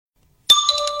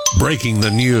Breaking the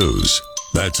news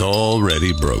that's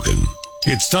already broken.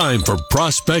 It's time for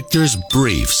Prospector's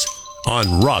Briefs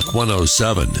on Rock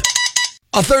 107.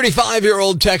 A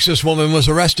 35-year-old Texas woman was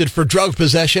arrested for drug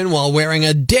possession while wearing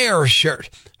a DARE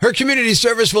shirt. Her community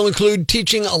service will include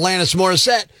teaching Alanis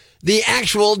Morissette the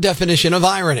actual definition of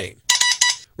irony.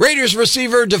 Raiders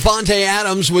receiver Davante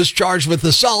Adams was charged with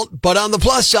assault, but on the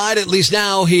plus side, at least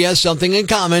now, he has something in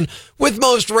common with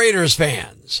most Raiders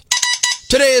fans.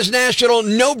 Today is National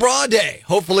No Bra Day.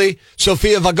 Hopefully,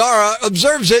 Sofia Vergara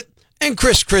observes it and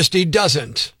Chris Christie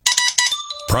doesn't.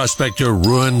 Prospector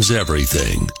ruins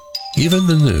everything, even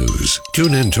the news.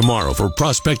 Tune in tomorrow for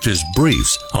Prospector's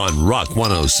Briefs on Rock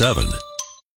 107.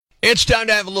 It's time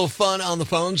to have a little fun on the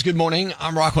phones. Good morning.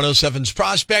 I'm Rock 107's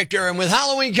Prospector. And with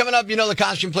Halloween coming up, you know the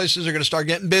costume places are going to start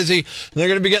getting busy. They're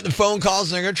going to be getting the phone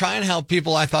calls, and they're going to try and help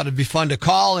people. I thought it'd be fun to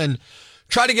call and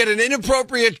try to get an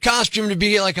inappropriate costume to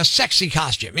be like a sexy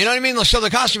costume. You know what I mean? So the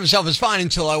costume itself is fine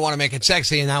until I want to make it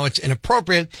sexy, and now it's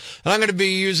inappropriate. And I'm going to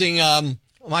be using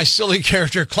my silly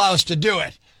character, Klaus, to do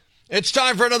it. It's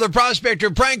time for another Prospector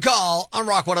prank call on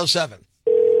Rock 107.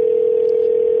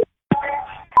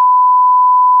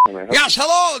 Yes,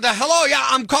 hello. Hello, yeah,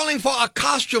 I'm calling for a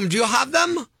costume. Do you have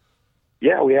them?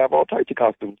 Yeah, we have all types of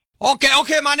costumes.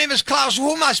 Okay, my name is Klaus.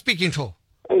 Who am I speaking to?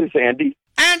 This is Andy.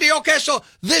 Andy, okay, so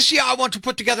this year I want to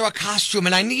put together a costume,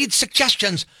 and I need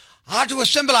suggestions how to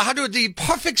assemble the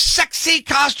perfect sexy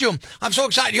costume. I'm so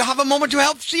excited. You have a moment to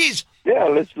help, please? Yeah,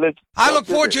 let's. I look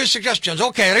forward to your suggestions.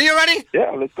 Okay, are you ready? Yeah,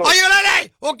 let's go. Are you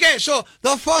ready? Okay, so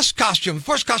the first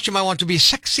costume I want to be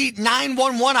sexy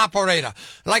 911 operator.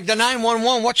 Like the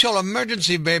 911, what's your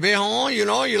emergency, baby? Huh? You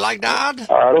know, you like that?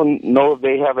 I don't know if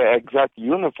they have an exact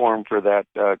uniform for that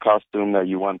costume that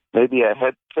you want. Maybe a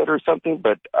headset or something,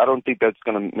 but I don't think that's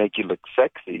going to make you look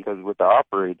sexy because with the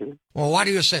operator. Well, why do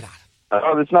you say that?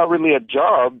 It's not really a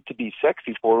job to be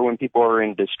sexy for when people are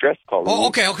in distress calling. Oh,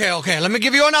 okay. Let me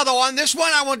give you another one. This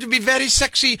one I want to be very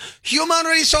sexy human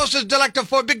resources director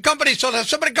for a big company. So that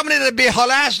somebody coming in to be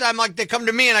harassed, I'm like, they come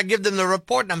to me and I give them the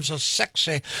report and I'm so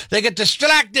sexy. They get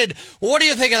distracted. What do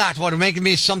you think of that one, making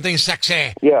me something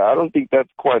sexy? Yeah, I don't think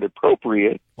that's quite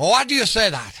appropriate. Why do you say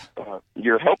that?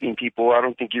 You're helping people. I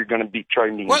don't think you're going to be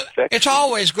trying to be sexy. It's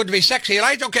always good to be sexy,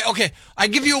 right? Okay. I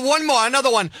give you one more, another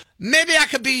one. Maybe I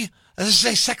could be a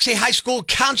sexy high school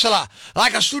counselor.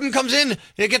 Like a student comes in,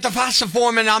 they get the FAFSA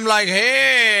form, and I'm like,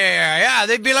 hey, yeah.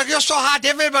 They'd be like, you're so hot.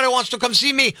 Everybody wants to come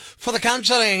see me for the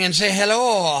counseling and say hello.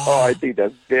 Oh, I think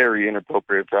that's very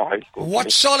inappropriate for high school.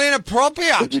 What's so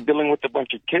inappropriate? Because you're dealing with a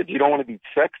bunch of kids. You don't want to be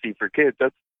sexy for kids.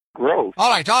 That's gross.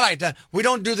 All right. We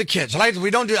don't do the kids, right?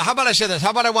 We don't do. How about I say this? How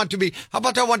about I want to be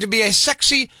a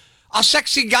sexy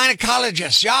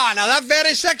gynecologist? Yeah, now that's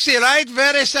very sexy, right?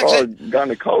 Very sexy. Oh,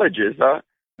 gynecologist, huh?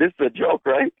 This is a joke,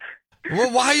 right?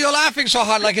 Well, why are you laughing so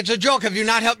hard like it's a joke? You've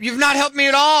not helped me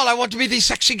at all. I want to be the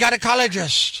sexy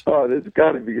gynecologist. Oh, this has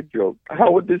got to be a joke.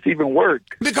 How would this even work?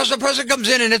 Because the person comes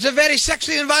in and it's a very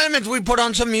sexy environment. We put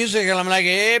on some music and I'm like,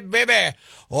 hey, baby,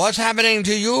 what's happening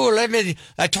to you?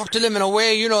 I talk to them in a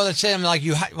way, that say, I'm like,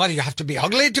 you have to be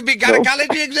ugly to be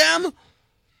gynecology exam?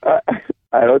 I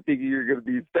don't think you're going to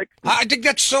be sexy. I think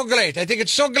that's so great. I think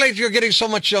it's so great you're getting so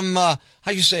much,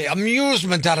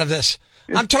 amusement out of this.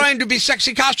 I'm trying to be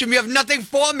sexy costume. You have nothing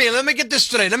for me. Let me get this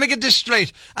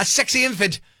straight. A sexy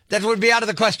infant. That would be out of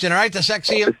the question, all right? A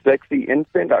sexy infant?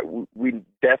 We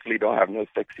definitely don't have no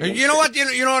sexy infant. You know what?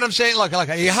 You know what I'm saying? Look,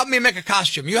 you help me make a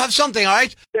costume. You have something, all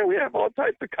right? Yeah, we have all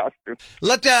types of costumes.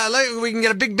 We can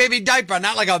get a big baby diaper,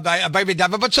 not like a baby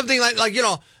diaper, but something like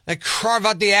carve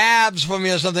out the abs for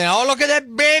me or something. Oh, look at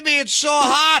that baby. It's so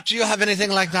hot. Do you have anything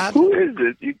like that? Who is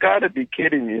this? You got to be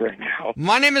kidding me right now.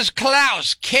 My name is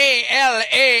Klaus, Klaus.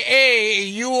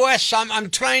 I'm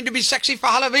trying to be sexy for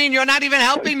Halloween. You're not even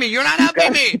helping me. You're not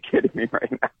helping me. You're kidding me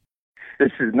right now.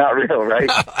 This is not real, right?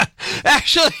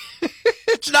 Actually,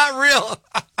 it's not real.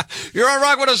 You're on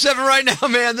Rock 107 right now,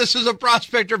 man. This is a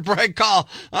Prospector prank call.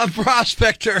 I'm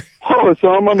Prospector. Oh,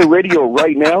 so I'm on the radio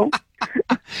right now?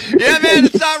 Yeah, man,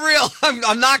 it's not real.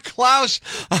 I'm not Klaus.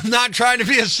 I'm not trying to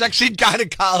be a sexy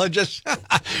gynecologist.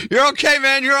 You're okay,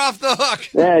 man. You're off the hook.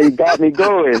 Yeah, you got me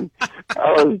going.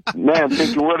 I was,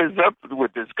 thinking, what is up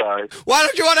with this guy? Why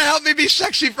don't you want to help me be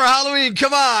sexy for Halloween?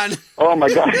 Come on. Oh, my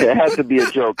God. It has to be a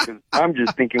joke. 'Cause I'm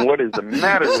just thinking, what is the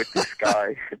matter with this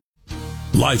guy?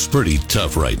 Life's pretty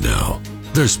tough right now.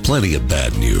 There's plenty of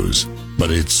bad news, but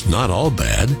it's not all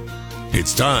bad.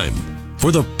 It's time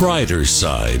for the brighter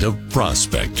side of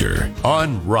Prospector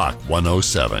on Rock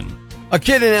 107. A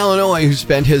kid in Illinois who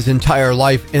spent his entire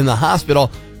life in the hospital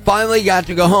finally got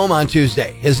to go home on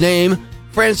Tuesday. His name,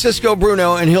 Francisco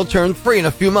Bruno, and he'll turn 3 in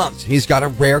a few months. He's got a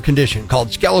rare condition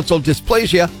called skeletal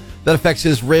dysplasia that affects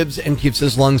his ribs and keeps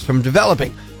his lungs from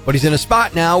developing. But he's in a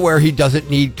spot now where he doesn't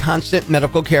need constant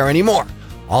medical care anymore.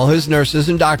 All his nurses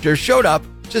and doctors showed up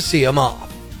to see him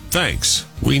off. Thanks.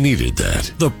 We needed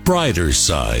that. The brighter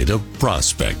side of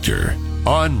Prospector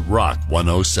on Rock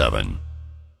 107.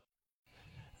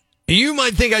 You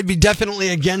might think I'd be definitely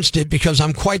against it because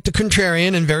I'm quite the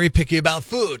contrarian and very picky about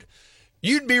food.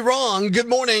 You'd be wrong. Good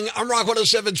morning. I'm Rock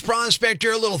 107's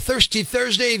Prospector. A little Thirsty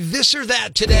Thursday, this or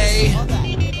that today.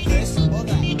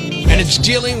 And it's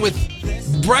dealing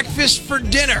with breakfast for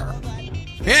dinner.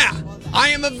 Yeah, I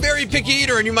am a very picky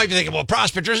eater, and you might be thinking, well,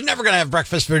 Prospector's never going to have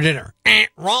breakfast for dinner.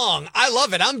 Wrong. I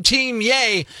love it. I'm Team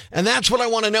Yay, and that's what I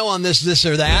want to know on this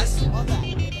or that.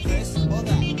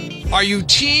 Are you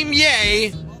Team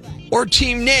Yay or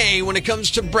Team Nay when it comes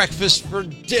to breakfast for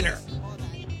dinner?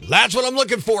 That's what I'm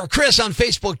looking for. Chris on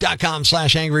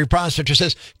Facebook.com/Angry Prospector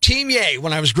says, Team Yay.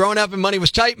 When I was growing up and money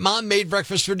was tight, Mom made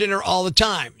breakfast for dinner all the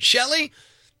time. Shelly,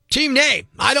 Team Nay.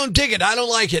 I don't dig it. I don't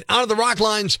like it. Out of the rock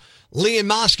lines, Lee in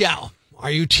Moscow.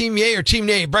 Are you Team Yay or Team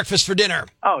Nay? Breakfast for dinner.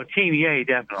 Oh, Team Yay,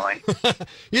 definitely.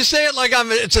 You say it like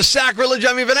it's a sacrilege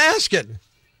I'm even asking.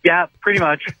 Yeah, pretty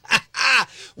much.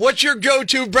 What's your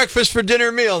go-to breakfast for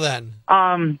dinner meal then?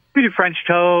 We do French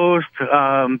toast,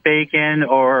 bacon,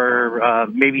 or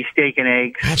maybe steak and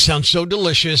eggs. That sounds so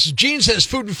delicious. Gene says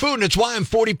food, and it's why I'm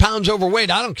 40 pounds overweight.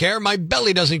 I don't care. My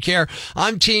belly doesn't care.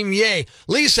 I'm Team Yay.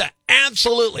 Lisa,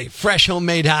 absolutely. Fresh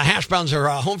homemade hash browns or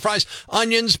home fries,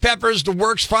 onions, peppers, the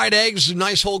works, fried eggs,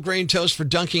 nice whole grain toast for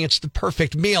dunking. It's the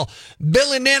perfect meal.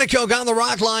 Bill and Nanacoke on the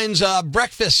rock lines,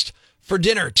 breakfast for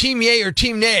dinner. Team Yay or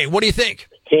Team Nay? What do you think?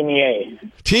 Team Yay.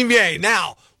 Team Yay.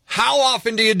 Now, how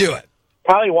often do you do it?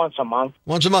 Probably once a month.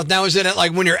 Once a month. Now, is it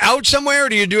like when you're out somewhere, or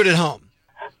do you do it at home?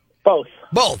 Both.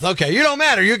 Both. Okay. You don't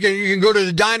matter. You can go to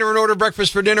the diner and order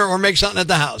breakfast for dinner or make something at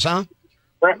the house, huh?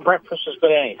 Breakfast is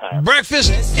good anytime.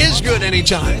 Breakfast is good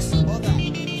anytime.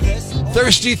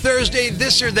 Thirsty Thursday,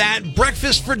 this or that.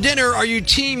 Breakfast for dinner. Are you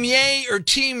Team Yay or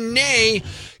Team Nay?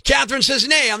 Catherine says,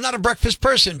 nay, I'm not a breakfast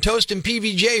person. Toast and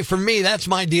PBJ for me, that's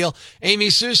my deal.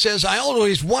 Amy Sue says, I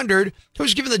always wondered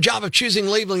who's given the job of choosing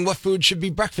labeling what food should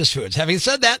be breakfast foods. Having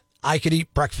said that, I could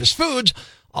eat breakfast foods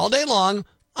all day long.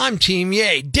 I'm Team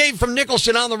Yay. Dave from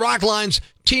Nicholson on the rock lines.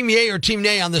 Team Yay or Team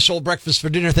Nay on this whole breakfast for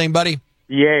dinner thing, buddy?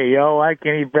 Yay, yo, I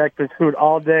can eat breakfast food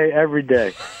all day, every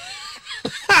day.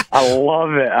 I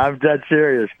love it. I'm dead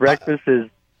serious. Breakfast is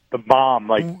the bomb.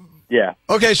 Like, yeah.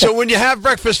 Okay, so when you have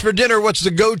breakfast for dinner, what's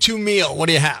the go-to meal? What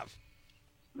do you have?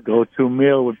 Go-to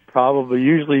meal would probably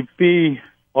usually be,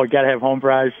 you got to have home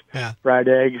fries, fried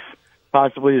eggs,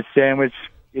 possibly a sandwich,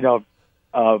 egg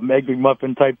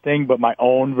McMuffin type thing, but my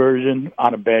own version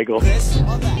on a bagel.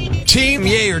 Team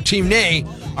Yay or Team Nay?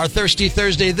 Our Thirsty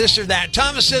Thursday, this or that.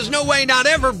 Thomas says, no way, not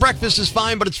ever. Breakfast is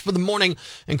fine, but it's for the morning.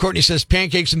 And Courtney says,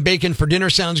 pancakes and bacon for dinner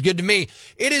sounds good to me.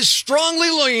 It is strongly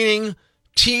leaning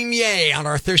Team Yay on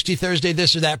our Thirsty Thursday,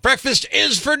 this or that. Breakfast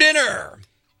is for dinner.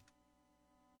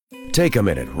 Take a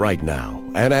minute right now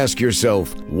and ask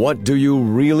yourself, what do you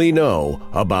really know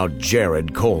about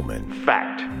Jared Coleman?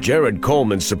 Fact. Jared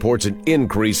Coleman supports an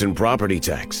increase in property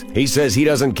tax. He says he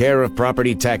doesn't care if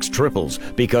property tax triples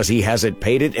because he hasn't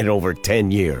paid it in over 10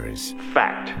 years.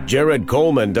 Fact. Jared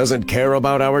Coleman doesn't care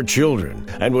about our children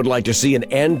and would like to see an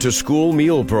end to school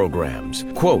meal programs.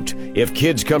 Quote, if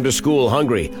kids come to school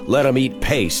hungry, let them eat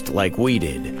paste like we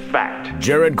did. Fact.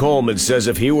 Jared Coleman says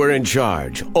if he were in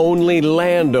charge, only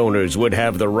landowners would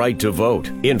have the right to vote.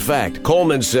 In fact,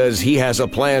 Coleman says he has a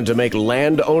plan to make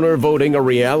landowner voting a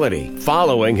reality,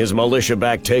 following his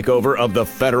militia-backed takeover of the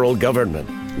federal government.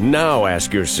 Now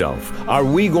ask yourself, are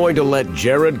we going to let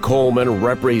Jared Coleman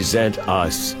represent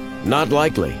us? Not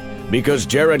likely, because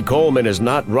Jared Coleman is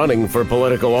not running for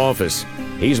political office.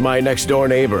 He's my next-door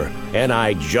neighbor, and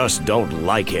I just don't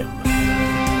like him.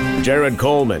 Jared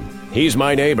Coleman, he's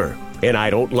my neighbor, and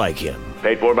I don't like him.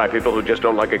 Paid for by people who just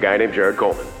don't like a guy named Jared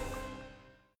Coleman.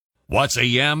 What's a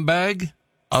yam bag?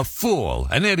 A fool,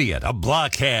 an idiot, a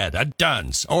blockhead, a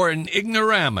dunce, or an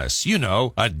ignoramus. You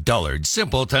know, a dullard,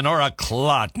 simpleton, or a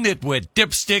clot, nitwit,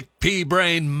 dipstick,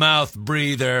 pea-brain, mouth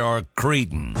breather, or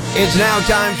cretin. It's now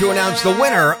time to announce the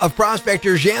winner of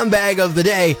Prospector's Yam Bag of the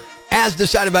Day, as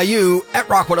decided by you at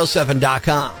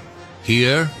rock107.com.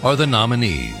 Here are the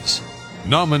nominees.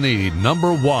 Nominee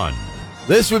number 1.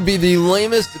 This would be the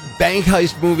lamest bank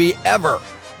heist movie ever.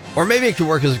 Or maybe it could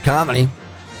work as a comedy.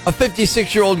 A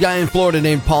 56-year-old guy in Florida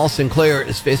named Paul Sinclair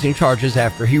is facing charges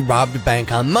after he robbed a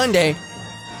bank on Monday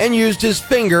and used his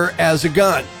finger as a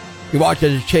gun. He walked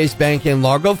into Chase Bank in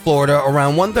Largo, Florida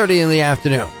around 1:30 in the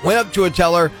afternoon. Went up to a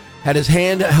teller, had his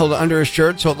hand held under his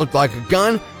shirt so it looked like a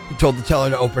gun, He told the teller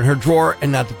to open her drawer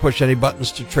and not to push any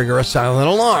buttons to trigger a silent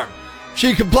alarm.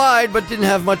 She complied, but didn't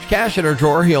have much cash in her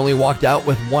drawer. He only walked out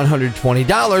with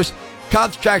 $120.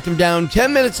 Cops tracked him down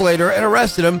 10 minutes later and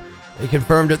arrested him. They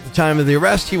confirmed at the time of the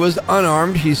arrest he was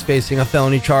unarmed. He's facing a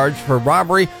felony charge for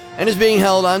robbery and is being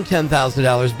held on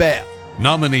 $10,000 bail.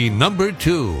 Nominee number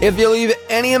 2. If you leave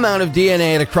any amount of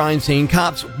DNA at a crime scene,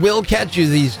 cops will catch you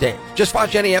these days. Just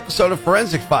watch any episode of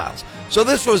Forensic Files. So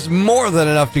this was more than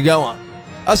enough to go on.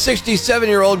 A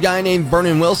 67-year-old guy named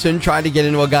Vernon Wilson tried to get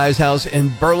into a guy's house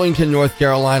in Burlington, North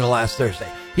Carolina last Thursday.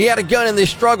 He had a gun and they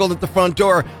struggled at the front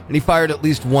door, and he fired at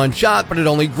least one shot, but it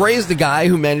only grazed the guy,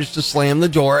 who managed to slam the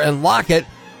door and lock it.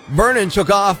 Vernon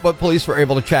took off, but police were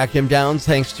able to track him down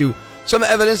thanks to some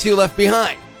evidence he left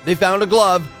behind. They found a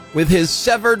glove with his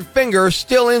severed finger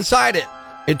still inside it.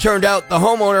 It turned out the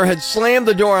homeowner had slammed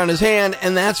the door on his hand,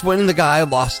 and that's when the guy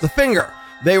lost the finger.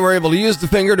 They were able to use the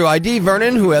finger to ID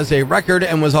Vernon, who has a record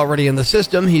and was already in the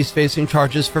system. He's facing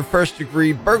charges for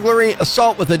first-degree burglary,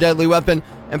 assault with a deadly weapon,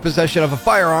 and possession of a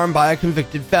firearm by a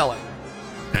convicted felon.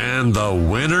 And the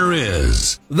winner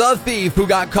is the thief who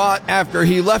got caught after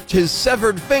he left his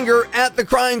severed finger at the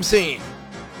crime scene.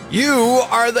 You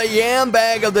are the Yam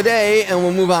Bag of the Day, and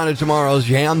we'll move on to tomorrow's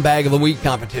Yam Bag of the Week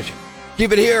competition.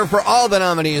 Keep it here for all the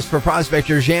nominees for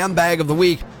Prospector's Yam Bag of the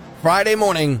Week, Friday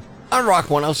morning on Rock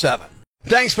 107.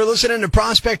 Thanks for listening to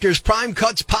Prospector's Prime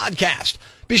Cuts podcast.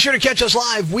 Be sure to catch us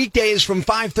live weekdays from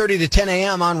 5:30 to 10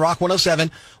 a.m. on Rock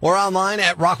 107 or online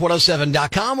at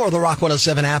rock107.com or the Rock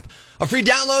 107 app, a free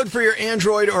download for your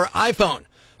Android or iPhone.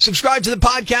 Subscribe to the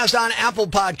podcast on Apple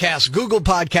Podcasts, Google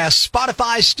Podcasts,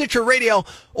 Spotify, Stitcher Radio,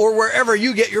 or wherever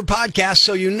you get your podcasts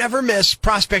so you never miss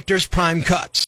Prospector's Prime Cuts.